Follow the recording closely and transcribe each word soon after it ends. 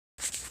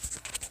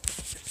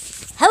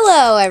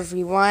Hello,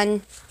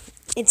 everyone.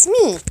 It's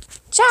me,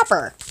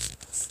 Chopper.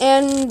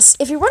 And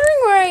if you're wondering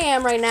where I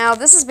am right now,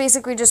 this is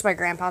basically just my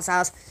grandpa's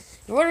house.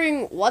 If you're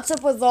wondering what's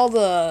up with all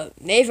the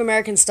Native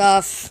American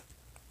stuff,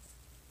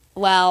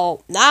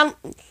 well, not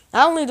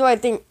only do I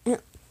think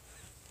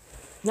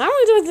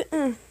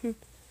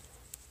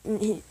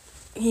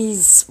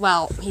he's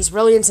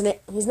really into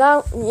he's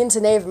not into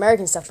Native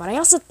American stuff, but I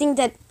also think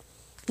that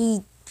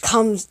he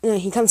comes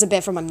a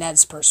bit from a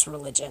Nez Perce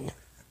religion.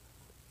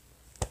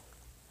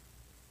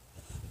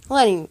 Well,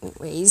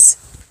 anyways,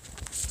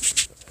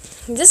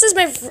 this is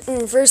my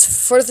first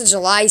 4th of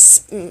July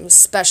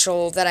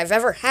special that I've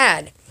ever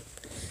had.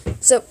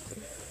 So,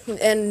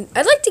 and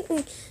I'd like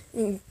to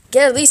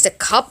get at least I'd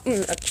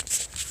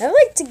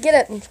like to get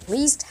at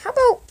least, how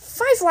about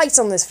 5 likes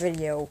on this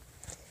video?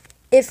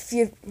 If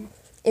you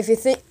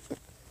think,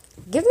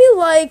 give me a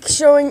like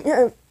showing,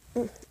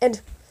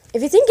 and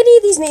if you think any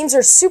of these names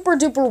are super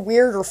duper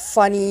weird or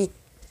funny,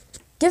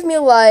 give me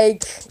a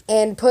like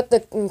and put a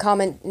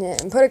comment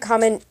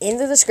in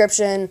the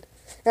description.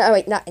 No,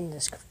 wait, not in the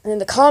description, in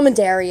the comment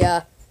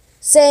area,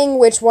 saying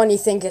which one you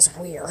think is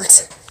weird.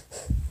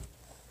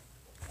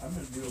 I'm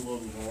gonna do a little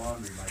of the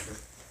laundry, Micah.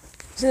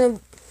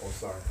 So,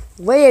 sorry.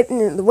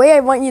 The way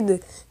I want you to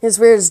is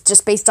weird is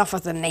just based off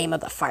of the name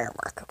of the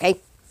firework, okay?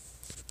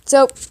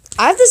 So,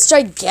 I have this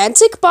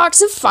gigantic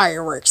box of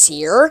fireworks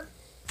here.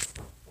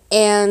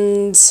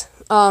 And,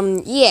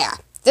 yeah.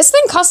 This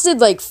thing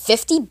costed like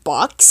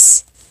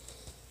 $50.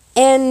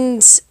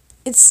 And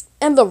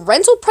the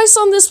rental price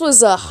on this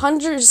was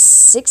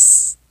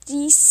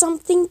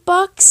 $160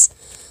 bucks.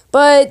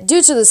 But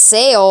due to the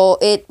sale,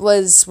 it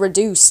was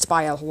reduced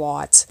by a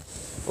lot.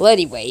 Well,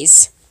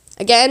 anyways,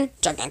 again,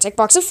 gigantic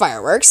box of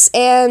fireworks,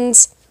 and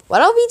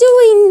what I'll be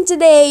doing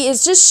today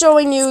is just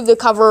showing you the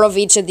cover of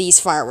each of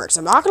these fireworks.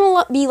 I'm not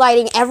going to be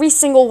lighting every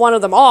single one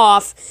of them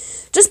off,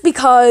 just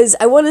because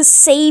I want to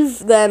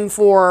save them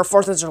for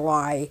 4th of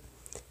July,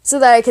 so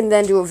that I can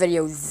then do a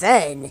video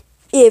then,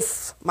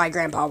 if my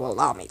grandpa will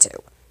allow me to.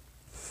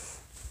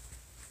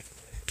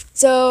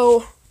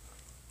 So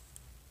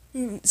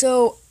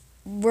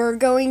we're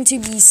going to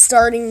be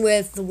starting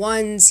with the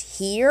ones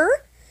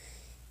here,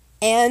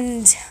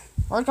 and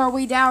work our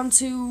way down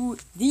to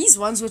these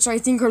ones, which I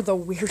think are the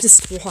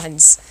weirdest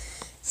ones.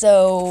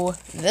 So,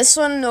 this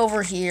one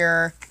over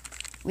here,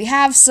 we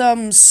have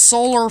some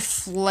solar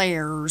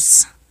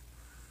flares.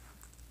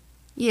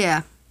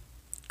 Yeah,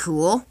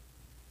 cool.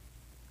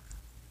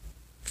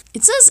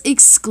 It says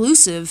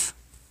exclusive.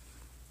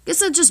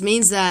 Guess that just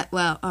means that,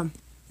 I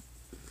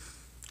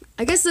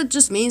guess that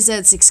just means that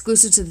it's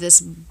exclusive to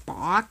this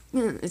box.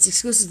 It's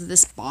exclusive to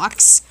this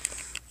box.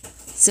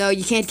 So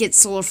you can't get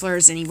solar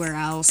flares anywhere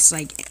else,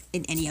 like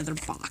in any other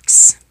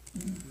box.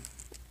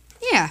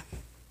 Yeah.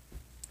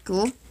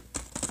 Cool.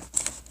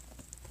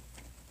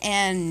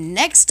 And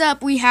next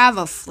up we have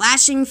a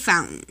flashing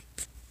fountain.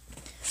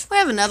 We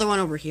have another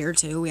one over here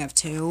too. We have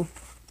 2.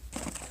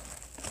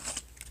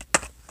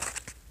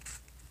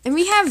 And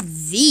we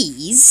have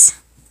these.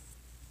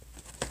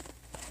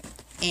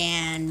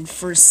 And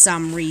for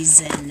some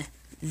reason,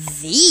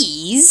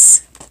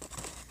 these.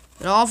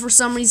 They're all for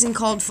some reason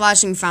called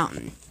flashing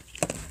fountain.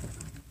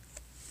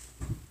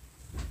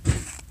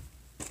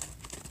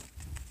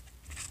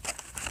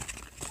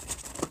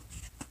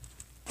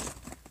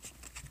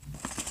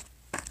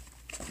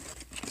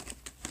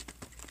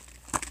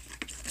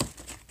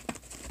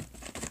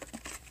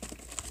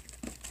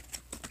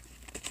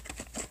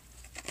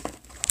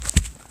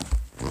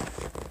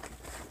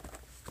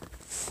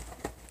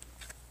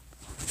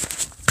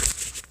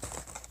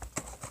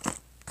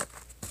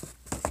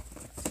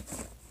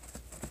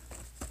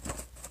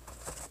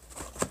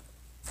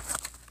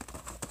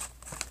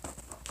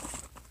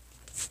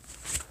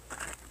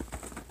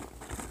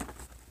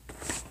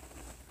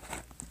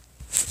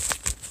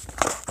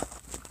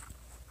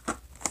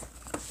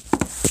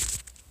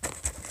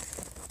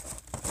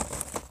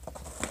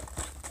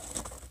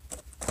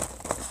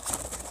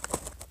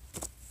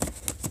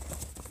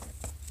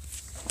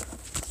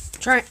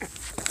 I'm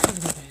having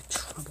a bit of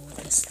trouble with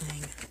this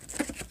thing.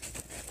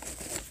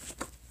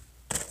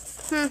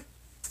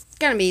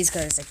 Gonna be as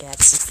good as it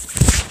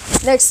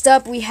gets. Next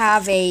up, we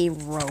have a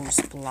rose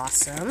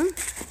blossom.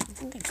 I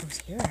think that goes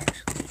here,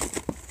 actually.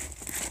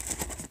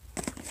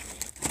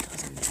 It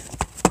doesn't.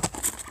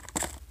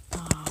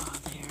 Oh,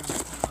 there we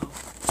go.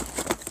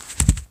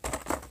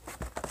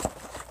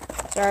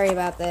 Sorry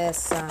about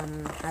this.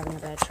 Having a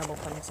bit of trouble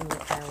putting some of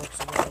the fireworks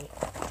away.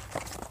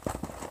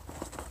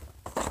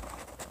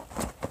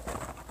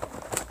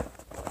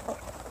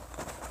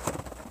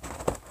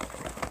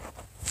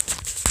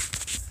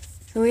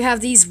 And we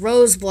have these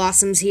rose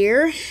blossoms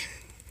here,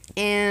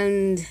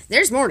 and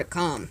there's more to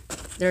come.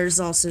 There's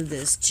also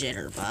this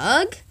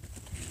jitterbug,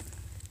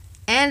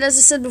 and as I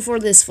said before,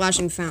 this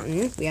flashing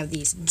fountain. We have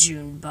these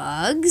June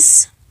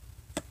bugs.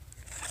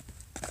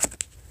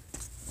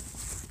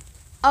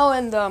 Oh,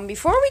 and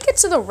before we get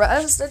to the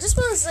rest, I just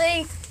want to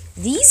say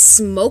these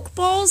smoke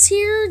balls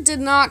here did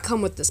not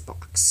come with this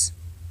box.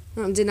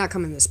 Did not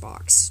come in this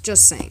box.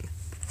 Just saying.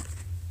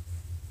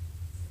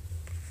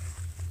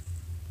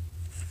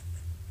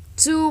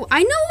 So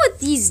I know what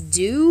these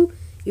do.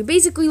 You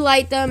basically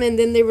light them, and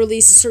then they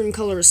release a certain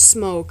color of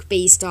smoke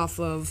based off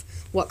of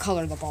what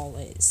color the ball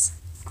is.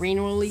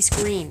 Green will release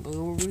green,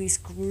 blue will release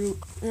blue,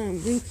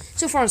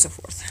 so far and so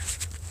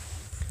forth.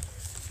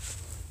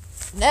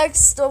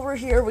 Next, over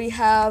here, we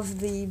have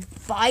the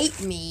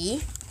Bite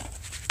Me.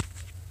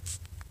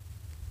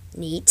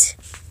 Neat.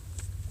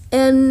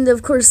 And,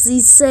 of course,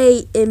 these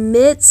say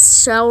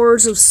emits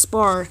showers of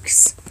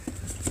sparks.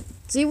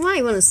 So you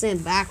might want to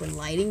stand back when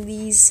lighting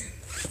these.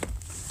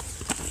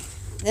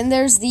 Then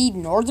there's the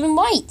Northern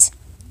Light,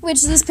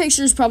 which this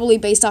picture is probably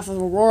based off of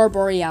Aurora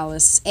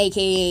Borealis,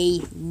 aka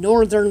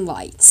Northern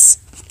Lights.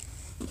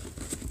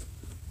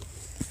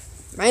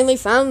 Mainly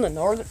found in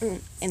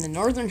the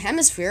northern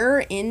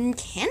hemisphere in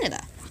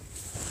Canada,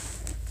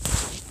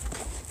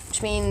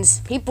 which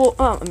means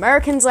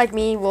Americans like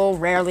me will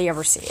rarely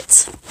ever see it.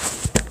 Is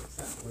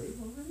that late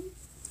already?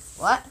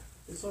 What?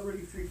 It's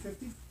already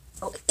 3:50?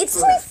 Oh,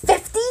 it's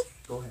 3:50?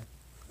 Go ahead.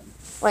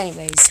 Well,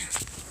 anyways,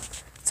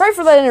 sorry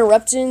for that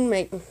interruption.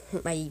 My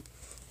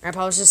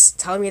grandpa was just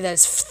telling me that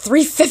it's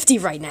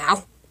 3:50 right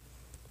now.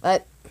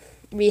 But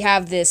we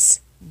have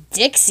this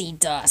Dixie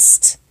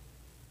dust.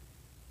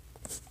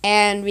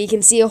 And we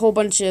can see a whole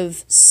bunch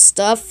of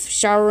stuff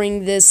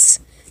showering this,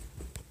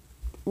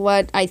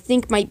 what I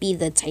think might be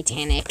the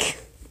Titanic.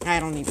 I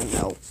don't even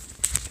know.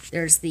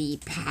 There's the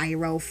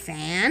Pyro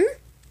Fan.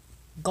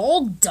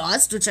 Gold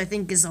Dust, which I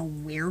think is a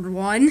weird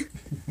one.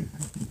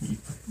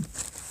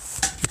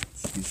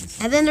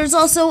 And then there's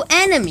also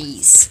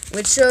Enemies,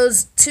 which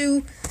shows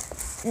two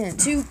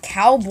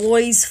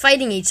cowboys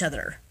fighting each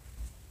other.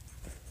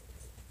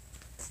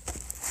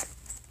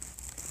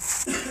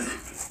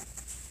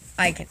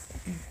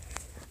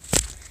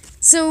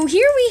 So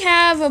here we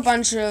have a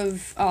bunch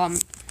of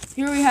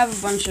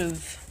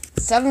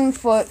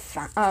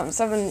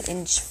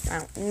 7-inch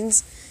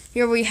fountains.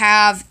 Here we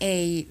have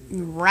a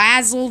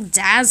Razzle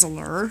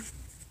Dazzler.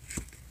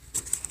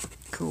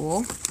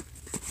 Cool.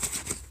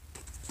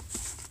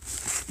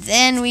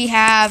 Then we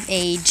have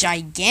a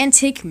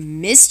gigantic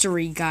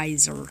mystery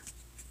geyser.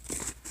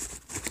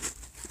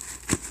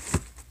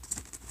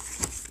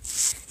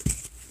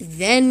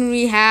 Then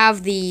we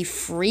have the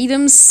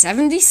Freedom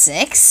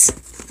 76.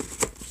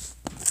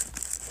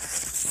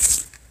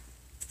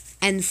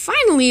 And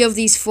finally of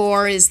these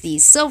four is the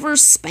Silver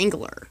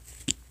Spangler.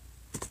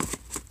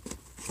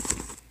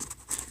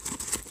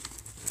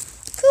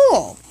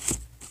 Cool.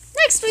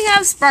 Next we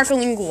have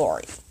Sparkling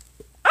Glory.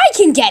 I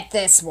can get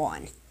this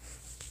one.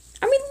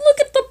 I mean, look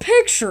at the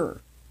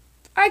picture.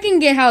 I can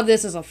get how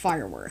this is a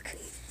firework.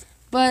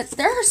 But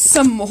there are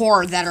some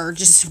more that are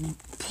just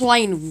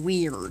plain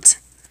weird.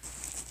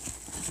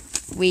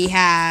 We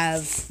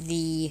have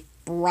the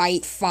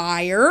Bright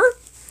Fire,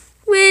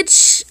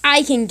 which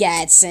I can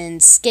get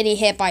since getting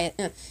hit by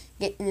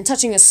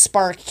touching a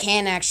spark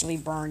can actually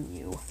burn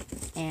you.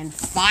 And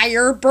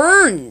fire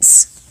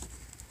burns.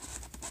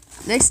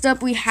 Next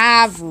up we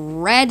have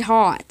Red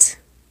Hot.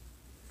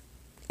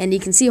 And you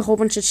can see a whole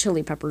bunch of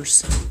chili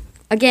peppers.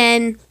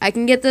 Again, I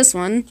can get this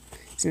one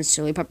since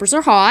chili peppers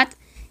are hot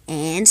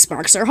and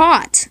sparks are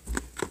hot.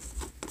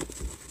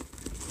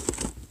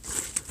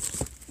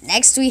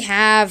 Next we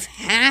have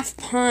Half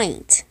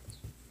Pint.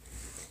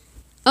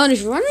 Oh, and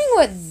if you're wondering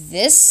what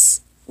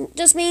this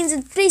just means,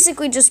 it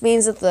basically just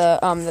means that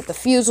the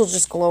fuse will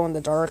just glow in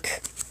the dark.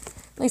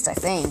 At least I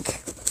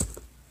think.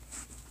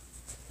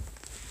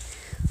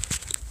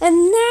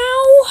 And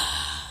now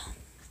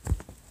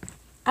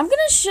I'm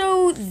gonna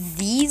show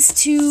these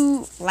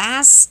two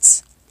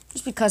last,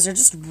 just because they're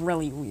just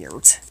really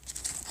weird.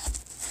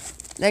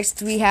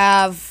 Next we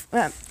have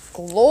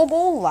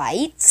Global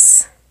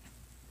Lights.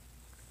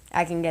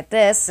 I can get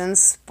this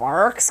since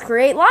sparks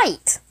create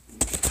light.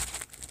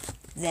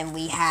 Then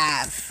we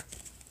have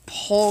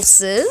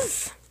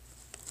Pulsive.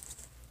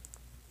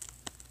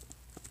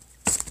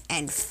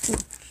 And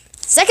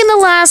second to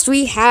last,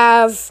 we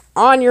have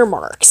On Your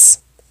Marks.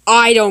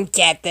 I don't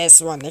get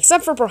this one,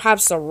 except for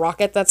perhaps the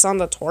rocket that's on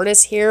the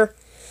tortoise here.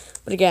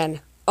 But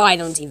again, I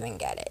don't even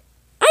get it.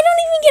 I don't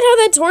even get how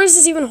that tortoise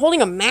is even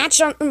holding a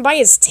match on by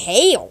his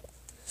tail.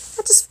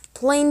 That just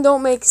plain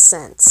don't make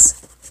sense.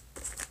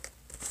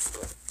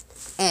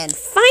 And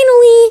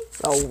finally,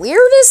 the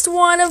weirdest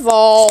one of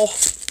all,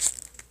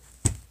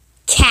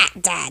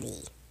 Cat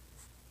Daddy.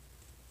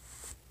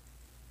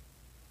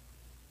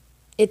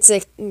 It's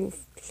a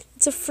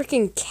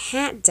freaking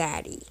Cat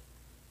Daddy.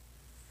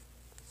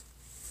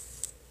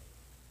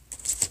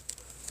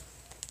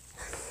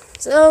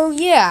 So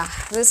yeah,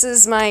 this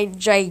is my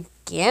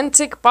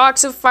gigantic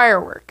box of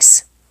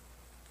fireworks.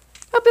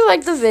 Hope you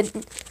liked the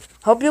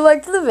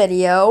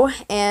video,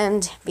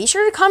 and be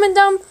sure to comment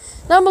down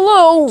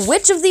below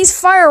which of these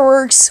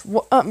fireworks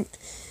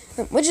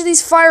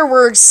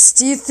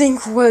do you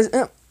think was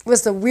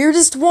the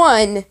weirdest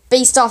one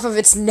based off of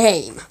its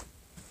name.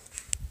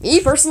 Me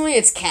personally,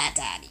 it's Cat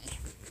Daddy.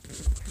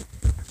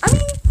 I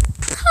mean,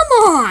 come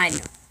on!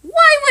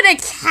 Why would a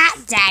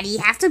Cat Daddy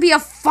have to be a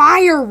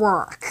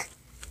firework?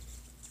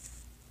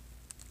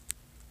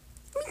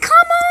 I mean,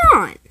 come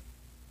on!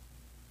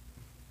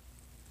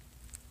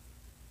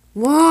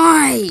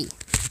 Why?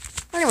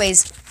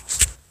 Anyways,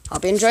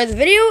 hope you enjoyed the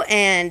video,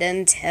 and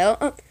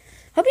hope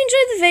you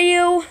enjoyed the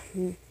video.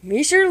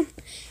 Be sure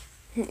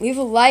leave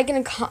a like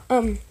and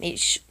a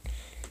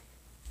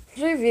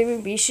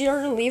be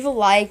sure to leave a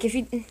like if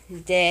you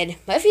did.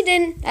 But if you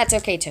didn't, that's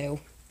okay too.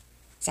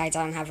 Besides,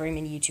 I don't have very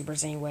many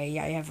YouTubers anyway.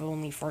 I have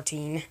only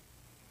 14.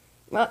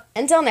 Well,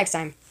 until next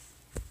time.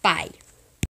 Bye.